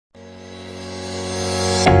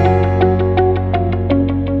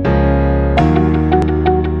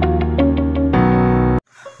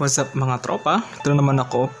What's up mga tropa? Ito naman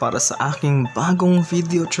ako para sa aking bagong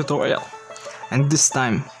video tutorial. And this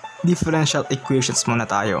time, differential equations muna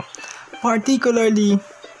tayo. Particularly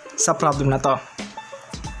sa problem na to.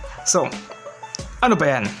 So, ano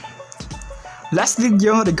ba yan? Last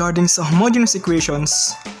video regarding sa homogeneous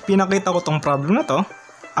equations, pinakita ko tong problem na to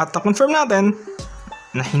at na-confirm natin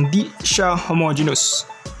na hindi siya homogeneous.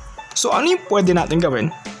 So ano yung pwede natin gawin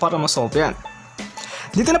para ma-solve yan?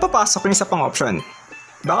 Dito na papasok yung isa pang option.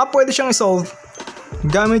 Baka pwede siyang i-solve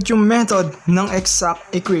gamit yung method ng exact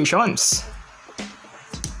equations.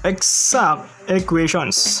 Exact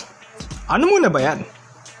equations. Ano muna ba yan?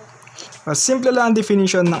 Simple lang ang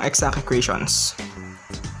definition ng exact equations.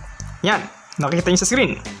 Yan, nakikita niyo sa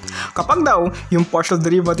screen. Kapag daw yung partial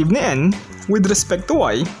derivative ni n with respect to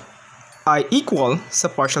y ay equal sa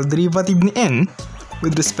partial derivative ni n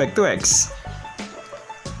with respect to x,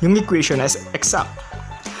 yung equation is exact.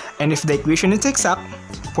 And if the equation is exact,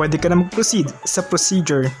 pwede ka na mag-proceed sa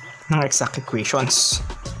procedure ng exact equations.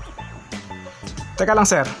 Teka lang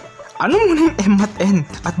sir, ano muna yung m at n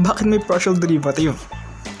at bakit may partial derivative?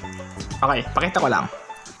 Okay, pakita ko lang.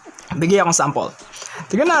 Bigay akong sample.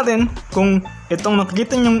 Tignan natin kung itong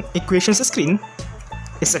nakikita nyong equation sa screen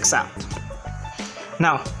is exact.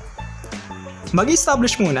 Now,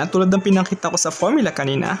 mag-establish muna tulad ng pinakita ko sa formula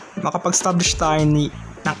kanina, makapag-establish tayo ng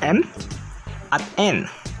m at n.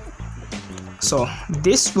 So,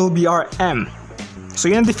 this will be our m. So,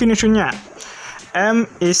 yun ang definition niya. M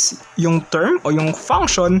is yung term o yung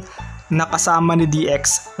function na kasama ni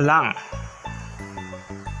dx lang.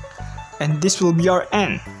 And this will be our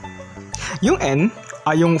n. Yung n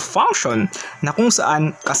ay yung function na kung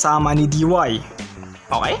saan kasama ni dy.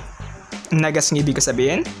 Okay? Nagas ng ibig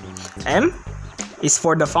sabihin? M is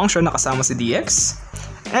for the function na kasama si dx.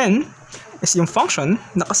 N is yung function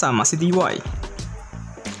na kasama si dy.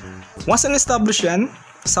 Once na-establish yan,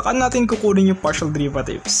 saka natin kukunin yung partial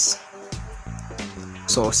derivatives.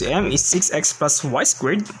 So, si m is 6x plus y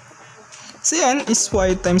squared. Si n is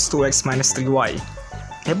y times 2x minus 3y.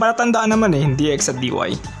 Eh, para tandaan naman dx at dy.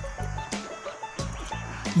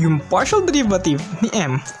 Yung partial derivative ni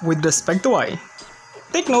m with respect to y.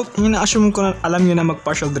 Take note, ina-assume ko na alam nyo na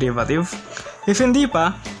mag-partial derivative. If hindi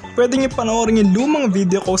pa, pwede nyo panoorin yung lumang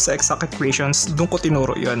video ko sa exact equations, doon ko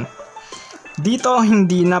tinuro yun. Dito,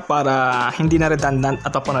 hindi na para hindi na redundant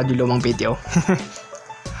at papanood yung lumang video.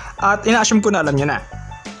 At ina-assume ko na alam nyo na.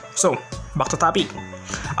 So, back to topic.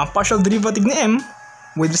 Ang partial derivative ni m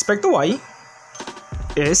with respect to y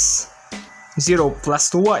is 0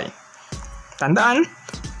 plus 2y. Tandaan,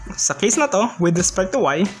 sa case na to, with respect to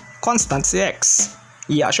y, constant si x.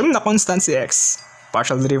 I-assume na constant si x.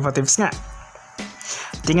 Partial derivatives nga.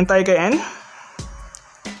 Tingin tayo kay n.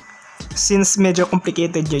 Since medyo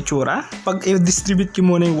complicated yung tsura, pag i-distribute ko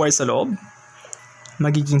muna yung y sa loob,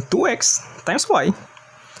 magiging 2x times y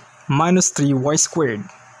minus 3y squared.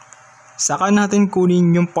 Saka natin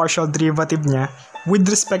kunin yung partial derivative niya with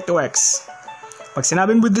respect to x. Pag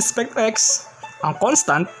sinabing with respect to x, ang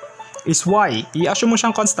constant is y. I-assume mo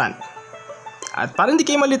siyang constant. At para hindi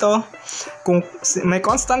kayo malito, kung may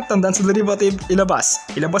constant, tandaan sa derivative, ilabas.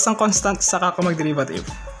 Ilabas ang constant, saka ka mag-derivative.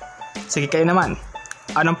 Sige kayo naman.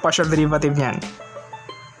 Anong partial derivative niyan?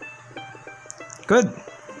 Good.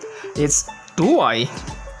 It's 2y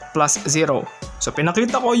plus 0. So,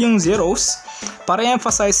 pinakita ko yung zeros para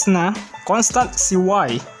i-emphasize na constant si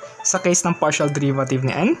y sa case ng partial derivative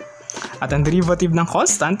ni n. At ang derivative ng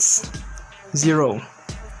constants, 0.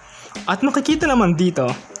 At makikita naman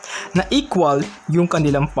dito na equal yung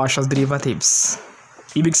kanilang partial derivatives.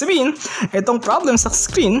 Ibig sabihin, itong problem sa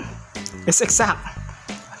screen is exact.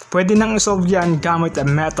 Pwede nang isolve yan gamit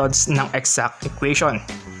ang methods ng exact equation.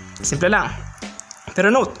 Simple lang.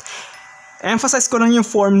 Pero note, emphasize ko lang yung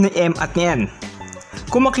form ni m at ni n.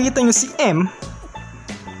 Kung makikita nyo si m,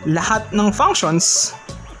 lahat ng functions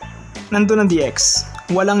nandun ng dx.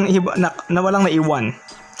 Walang naiwan.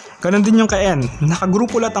 Ganon din yung kay n.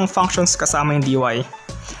 Nakagrupo lahat ang functions kasama yung dy.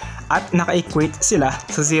 At naka-equate sila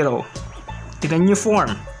sa 0. Tignan nyo yung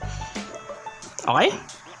form. Okay?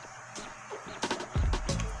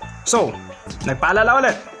 So, nagpaalala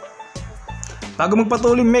ulit. Bago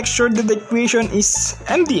magpatuloy, make sure that the equation is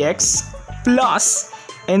m dx plus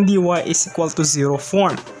n dy is equal to 0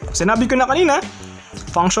 form. Sinabi ko na kanina,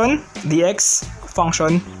 function dx,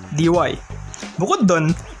 function dy. Bukod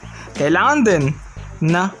dun, kailangan din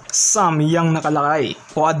na sum yung nakalagay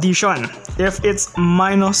o addition. If it's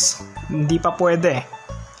minus, hindi pa pwede.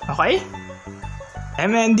 Okay?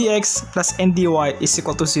 mn dx plus n dy is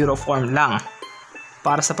equal to 0 form lang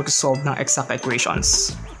para sa pag-solve ng exact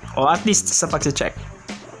equations. O at least sa pag-check.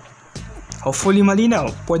 Hopefully malinaw,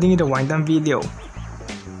 pwedeng i-rewind ang video.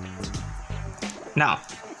 Now,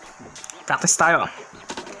 practice tayo.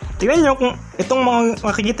 Tingnan nyo kung itong mga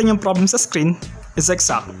makikita nyo problem sa screen is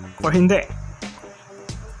exact or hindi.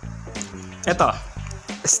 Ito,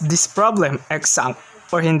 is this problem exact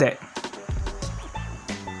or hindi?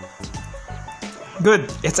 Good,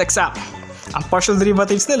 it's exact. Ang partial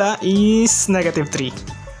derivatives nila is -3.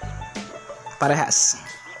 Parehas.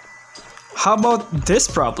 How about this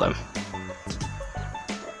problem?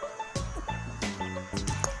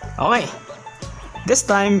 Okay. This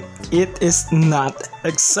time, it is not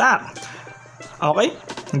exact. Okay?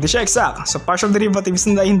 Hindi siya exact. So, partial derivatives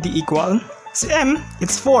nila hindi equal. Si m,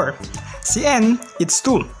 it's 4. Si n, it's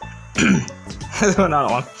 2.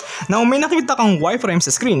 Now, may nakita kang y prime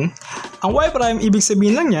sa screen. Ang y prime, ibig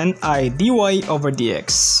sabihin lang yan ay dy over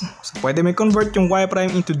dx. So, pwede may convert yung y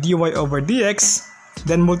prime into dy over dx,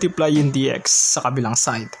 then multiply yung dx sa kabilang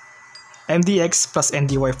side. mdx plus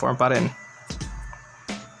ndy form pa rin.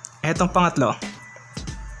 Etong pangatlo,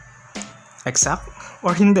 exact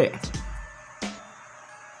or hindi?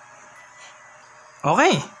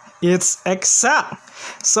 Okay, it's exact.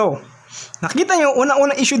 So, nakita nyo,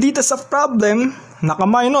 unang-unang issue dito sa problem,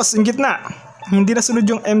 naka-minus yung gitna. Hindi na sunod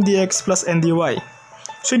yung mdx plus ndy.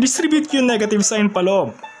 So, distribute yung negative sign pa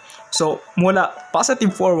loob. So, mula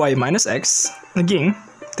positive 4y minus x, naging,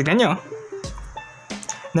 tignan nyo,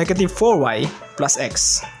 negative 4y plus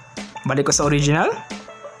x. Balik ko sa original.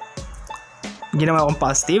 Ginawa kong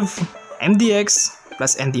positive, mdx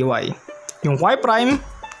plus ndy. Yung y prime,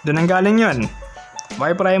 doon ang galing yun.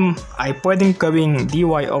 Y prime ay pwedeng gawing dy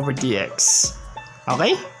over dx.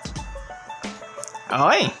 Okay?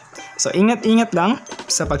 Okay. So, ingat-ingat lang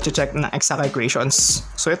sa pag-check ng exact equations.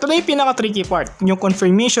 So, ito na yung pinaka-tricky part. Yung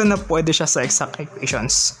confirmation na pwede siya sa exact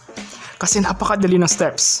equations. Kasi napakadali ng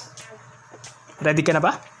steps. Ready ka na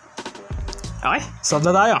ba? Okay, solve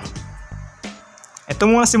na tayo. Ito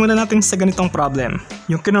muna simulan natin sa ganitong problem.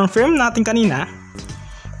 Yung kinonfirm natin kanina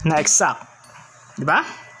na exact. Diba?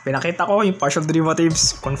 Pinakita ko yung partial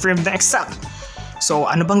derivatives, confirmed na exact. So,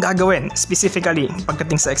 ano bang gagawin specifically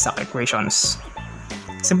pagdating sa exact equations?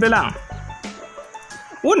 Simple lang.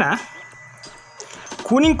 Una,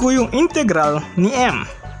 kunin ko yung integral ni m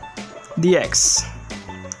dx.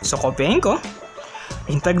 So, kopyahin ko.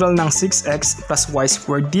 Integral ng 6x plus y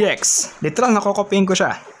squared dx. Literal, nakokopyahin ko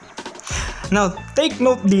siya. Now, take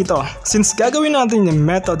note dito. Since gagawin natin yung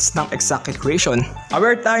methods ng exact equation,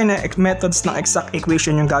 aware tayo na methods ng exact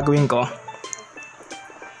equation yung gagawin ko.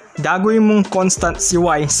 Gagawin mong constant si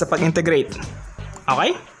y sa pag-integrate.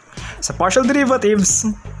 Okay? Sa partial derivatives,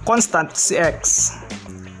 constant si x.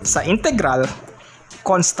 Sa integral,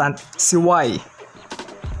 constant si y.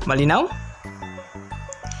 Malinaw?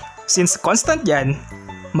 Since constant yan,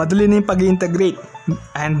 madali na yung pag-integrate.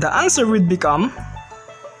 And the answer would become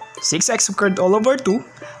 6x squared all over 2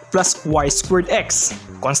 plus y squared x.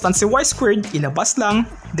 Constant si y squared, ilabas lang,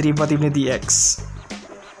 derivative ni dx.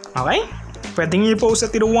 Okay? Pwedeng i-pause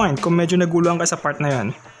at i-rewind kung medyo naguluhan ka sa part na yan.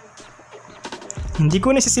 Hindi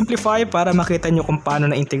ko nasi-simplify para makita nyo kung paano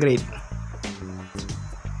na-integrate.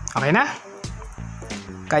 Okay na?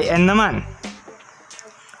 Kay n naman.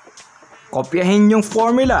 Kopyahin yung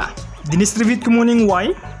formula. Dinistribute ko muna yung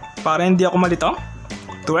y para hindi ako malito.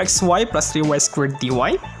 2xy plus 3y squared dy.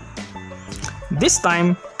 This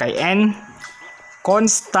time, kay n,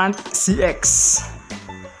 constant si x.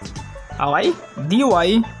 Okay? dy,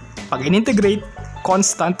 pag in-integrate,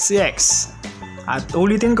 constant si x. At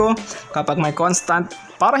ulitin ko, kapag may constant,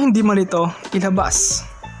 para hindi malito, ilabas.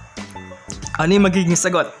 Ano yung magiging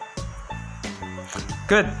sagot?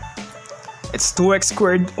 Good. It's 2x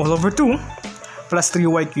squared all over 2 plus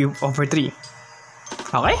 3y cubed over 3.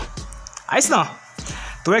 Okay? Ayos no?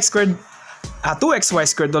 2xy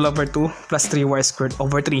squared all over 2 plus 3y squared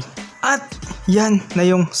over 3. At yan na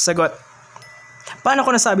yung sagot. Paano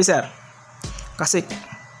ko nasabi, sir? Kasi,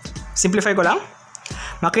 simplify ko lang.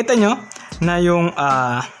 Makita nyo na yung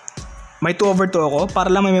may 2 over 2 ako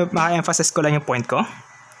para lang may maka-emphasize ko lang yung point ko.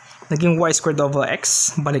 Naging y squared over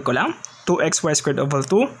x. Balik ko lang. 2xy squared over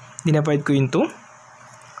 2. Dinivide ko yung 2.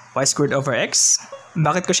 Y squared over x.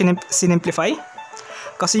 Bakit ko sinimplify?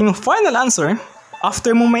 Kasi yung final answer,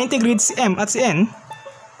 after mo ma-integrate si m at si n,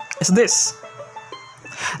 is this.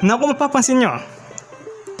 Now kung mapapansin nyo,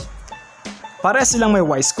 para silang may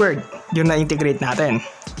y squared yung na-integrate natin.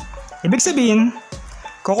 Ibig sabihin,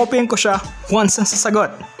 kokopyahin ko siya once sa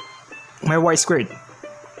sagot. May y squared.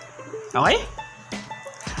 Okay?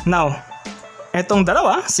 Now, etong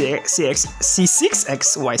dalawa, si 6x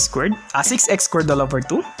y squared, 6x squared all over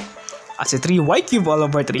 2, at si 3y cubed all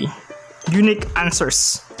over 3, unique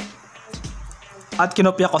answers. At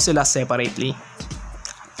kinopya ko sila separately.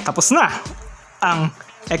 Tapos na ang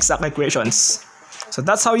exact equations. So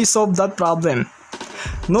that's how you solve that problem.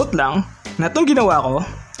 Note lang na itong ginawa ko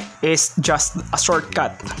is just a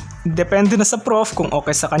shortcut. Depende na sa prof kung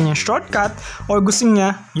okay sa kanyang shortcut or gusto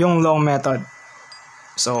niya yung long method.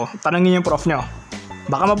 So, tanongin yung prof nyo.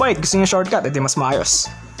 Baka mabait, gusto niya shortcut, edi mas maayos.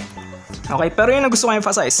 Okay, pero yun ang gusto ko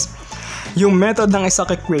emphasize. Yung method ng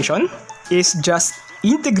exact equation is just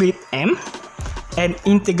integrate m and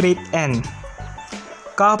integrate n.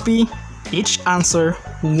 Copy each answer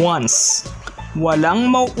once. Walang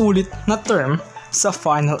mauulit na term sa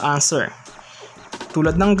final answer.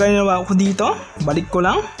 Tulad ng ginawa ko dito, balik ko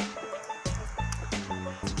lang.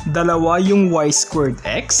 Dalawa yung y squared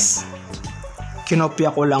x.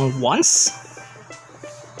 Kinopya ko lang once.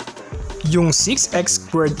 Yung 6x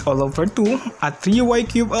squared all over 2 at 3y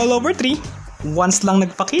cubed all over 3, once lang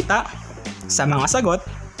nagpakita sa mga sagot,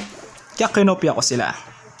 kaya kinopya ko sila.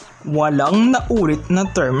 Walang naulit na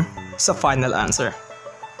term sa final answer.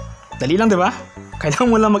 Dali lang, di ba? Kailangan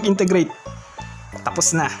mo lang mag-integrate.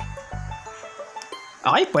 Tapos na.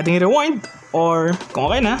 Okay, pwedeng rewind or kung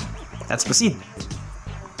okay na, let's proceed.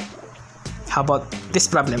 How about this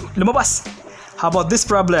problem? Lumabas! How about this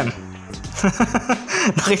problem?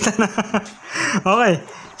 Nakita na. Okay,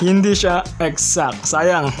 hindi siya exact.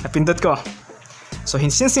 Sayang, napindot ko. So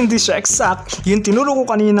since hindi siya exact, yung tinuro ko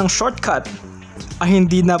kaninang shortcut ay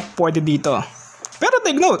hindi na pwede dito. Pero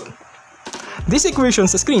take note, this equation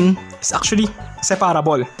sa screen is actually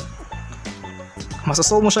separable.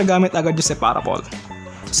 Masasolve mo siya gamit agad yung separable.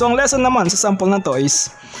 So ang lesson naman sa sample na to is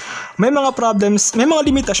may mga problems, may mga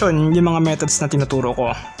limitasyon yung mga methods na tinuturo ko.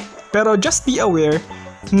 Pero just be aware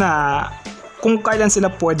na kung kailan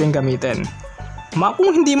sila pwedeng gamitin.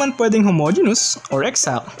 Kung hindi man pwedeng homogeneous or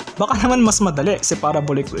exact, baka naman mas madali,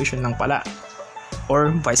 separable equation lang pala.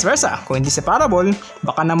 Or vice versa, kung hindi separable,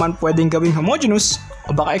 baka naman pwedeng gawing homogeneous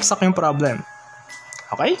o baka exact yung problem.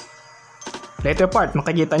 Okay? Later part,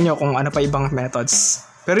 makikita nyo kung ano pa ibang methods.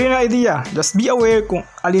 Pero yun ang idea, just be aware kung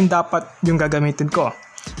alin dapat yung gagamitin ko.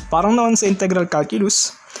 Parang noon sa integral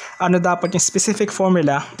calculus, ano dapat yung specific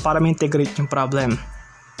formula para ma-integrate yung problem.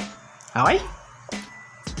 Okay?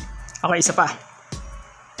 Okay, isa pa.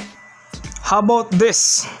 How about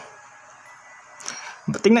this?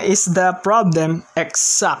 Tingnan, is the problem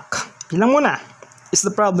exact? Ilang muna? Is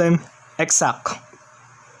the problem exact?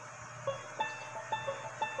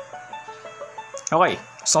 Okay,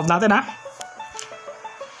 solve natin ha.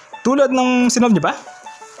 Tulad ng sinolve nyo ba?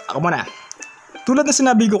 Ako muna. Tulad ng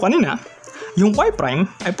sinabi ko kanina, yung y prime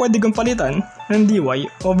ay pwede kong palitan ng dy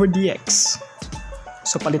over dx.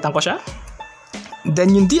 So palitan ko siya.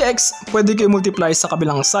 Then yung dx, pwede ko i-multiply sa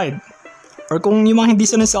kabilang side. Or kung yung mga hindi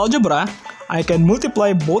sanay sa algebra, I can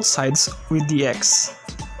multiply both sides with dx.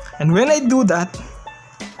 And when I do that,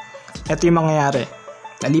 ito yung mangyayari.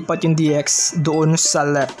 Nalipat yung dx doon sa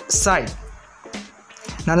left side.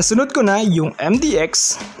 Na nasunod ko na yung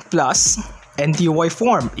mdx plus ndy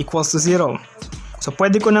form equals to 0. So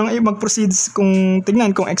pwede ko nang mag-proceed kung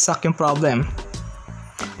tignan kung exact yung problem.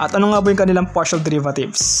 At ano nga ba yung kanilang partial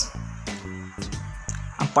derivatives?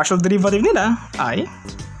 Ang partial derivative nila ay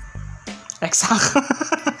exact.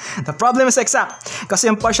 The problem is exact. Kasi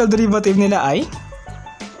ang partial derivative nila ay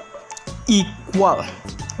equal.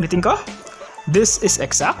 Ulitin ko. This is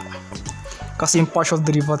exact. Kasi yung partial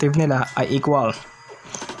derivative nila ay equal.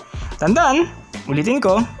 Tandaan, ulitin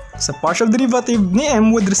ko, sa partial derivative ni m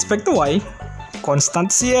with respect to y, constant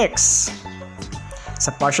si x. Sa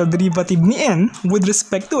partial derivative ni n with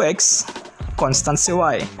respect to x, constant si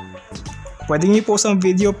y. Pwedeng i-post ang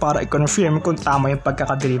video para i-confirm kung tama yung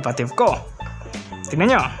pagkakaderivative ko.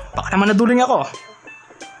 Tingnan nyo, baka naman naduling ako.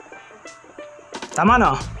 Tama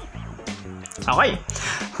no? Okay,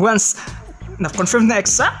 once na-confirm na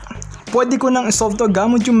exact, pwede ko nang isolve to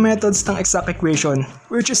gamit yung methods ng exact equation,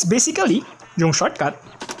 which is basically, yung shortcut,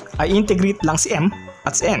 ay integrate lang si m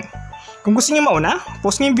at si n. Kung gusto niyo mauna,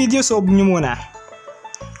 post niyo yung video, solve niyo muna.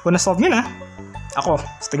 Kung na-solve niyo na, ako,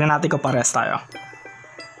 tignan natin kung parehas tayo.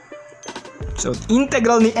 So,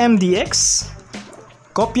 integral ni m dx,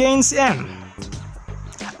 kopyahin si m.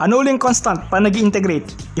 Ano uling constant pa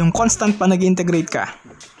nag-integrate? Yung constant pa nag-integrate ka.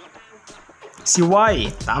 Si y,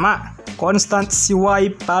 tama. Constant si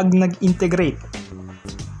y pag nag-integrate.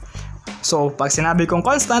 So, pag sinabi kong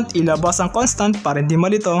constant, ilabas ang constant para hindi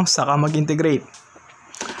malito, saka mag-integrate.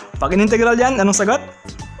 Pag in-integral yan, anong sagot?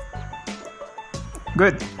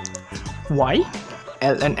 Good. Y,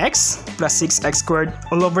 ln x plus 6x squared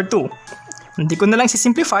all over 2. Hindi ko na lang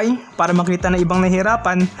sisimplify para makita na ibang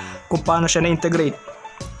nahihirapan kung paano siya na-integrate.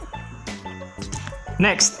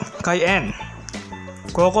 Next, kay n.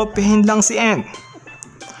 Kokopyahin lang si n.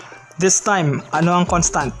 This time, ano ang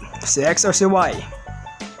constant? Si x or si y?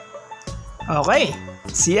 Okay,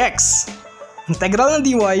 cx. Integral ng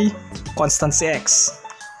dy, constant cx.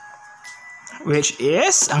 Which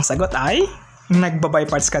is, ang sagot ay,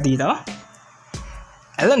 nagba-by parts ka dito.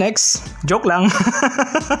 ln x, joke lang.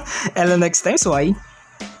 ln x times y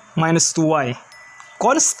minus 2y.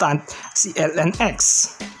 Constant si ln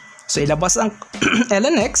x. So ilabas ang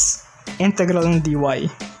ln x, integral ng dy.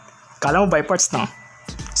 Kala mo by parts, no?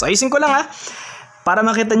 So ayusin ko lang para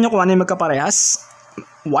makita nyo kung ano yung magkaparehas.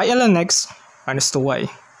 Y ln x minus 2y.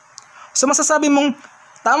 So masasabi mong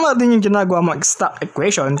tama din yung ginagawa mo exact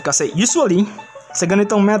equation kasi usually sa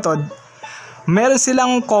ganitong method meron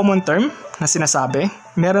silang common term na sinasabi.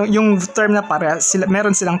 Meron yung term na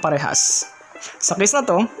meron silang parehas. Sa case na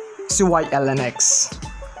to, si y ln x.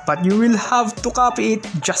 But you will have to copy it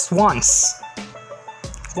just once.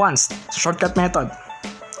 Once. Shortcut method.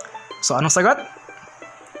 So anong sagot?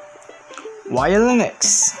 Y ln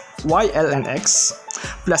x. Y ln x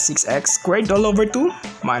plus 6x squared all over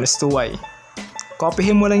 2 minus 2y.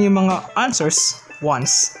 Kopyahin mo lang yung mga answers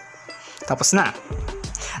once. Tapos na.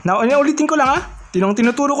 Now, ulitin ko lang Tinong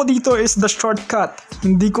tinuturo ko dito is the shortcut.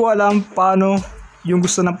 Hindi ko alam paano yung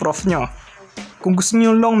gusto ng prof nyo. Kung gusto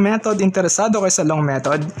nyo yung long method, interesado kayo sa long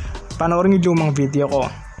method, panoorin nyo yung lumang video ko.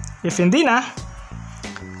 If hindi na,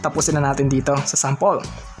 tapusin na natin dito sa sample.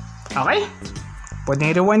 Okay?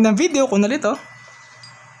 Pwedeng i-rewind ng video kung nalito.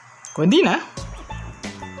 Kung hindi na,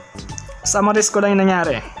 summarize ko lang yung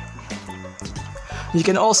nangyari. You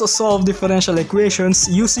can also solve differential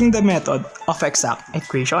equations using the method of exact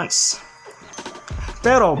equations.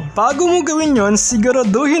 Pero bago mo gawin yon,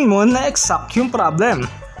 siguraduhin mo na exact yung problem.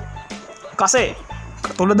 Kasi,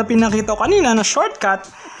 katulad na pinakita ko kanina na shortcut,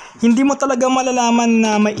 hindi mo talaga malalaman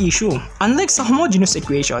na may issue. Unlike sa homogeneous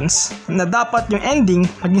equations, na dapat yung ending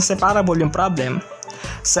maging separable yung problem,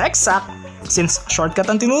 sa exact, since shortcut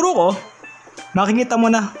ang tinuro ko, makikita mo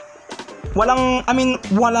na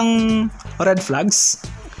walang red flags.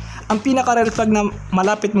 Ang pinaka-red flag na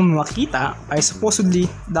malapit mo makita ay supposedly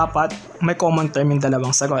dapat may common term yung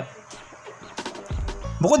dalawang sagot.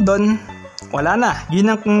 Bukod doon, wala na.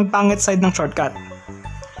 Yun ang pangit side ng shortcut.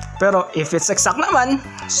 Pero if it's exact naman,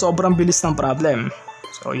 sobrang bilis ng problem.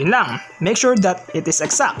 So yun lang. Make sure that it is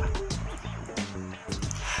exact.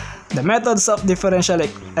 The methods of differential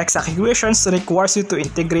exact equations requires you to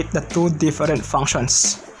integrate the two different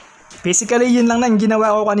functions. Basically, yun lang na yung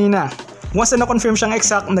ginawa ko kanina. Once na na-confirm siyang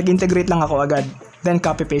exact, nag-integrate lang ako agad. Then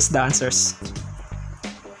copy-paste the answers.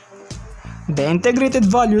 The integrated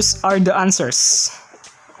values are the answers.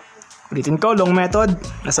 Ulitin ko, long method,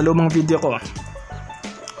 nasa lumang video ko.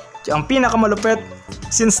 Ang pinakamalupit,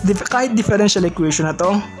 since kahit differential equation na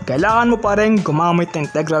to, kailangan mo pa rin gumamit ng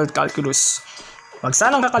integral calculus. Huwag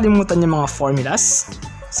sanang kakalimutan yung mga formulas.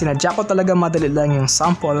 Sinadya ko talaga madali lang yung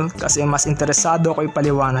sample kasi mas interesado ko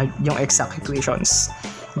ipaliwanag yung exact equations.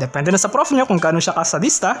 Depende na sa prof nyo kung gaano siya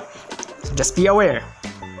kasadista. So just be aware,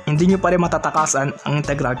 hindi nyo pa rin matatakasan ang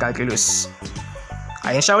integral calculus.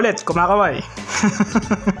 Ayun siya ulit, kumakaway.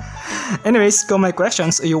 Anyways, kung may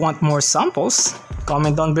questions or you want more samples,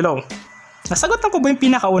 comment down below. Nasagot ko ba yung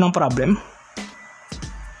pinakaunang problem?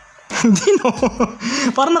 Hindi no.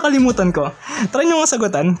 Parang nakalimutan ko. Try nyo nga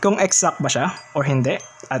sagutan kung exact ba siya or hindi.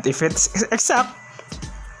 At if it's exact,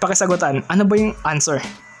 pakisagutan ano ba yung answer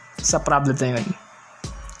sa problem na yun.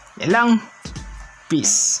 Yan lang.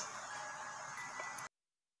 Peace.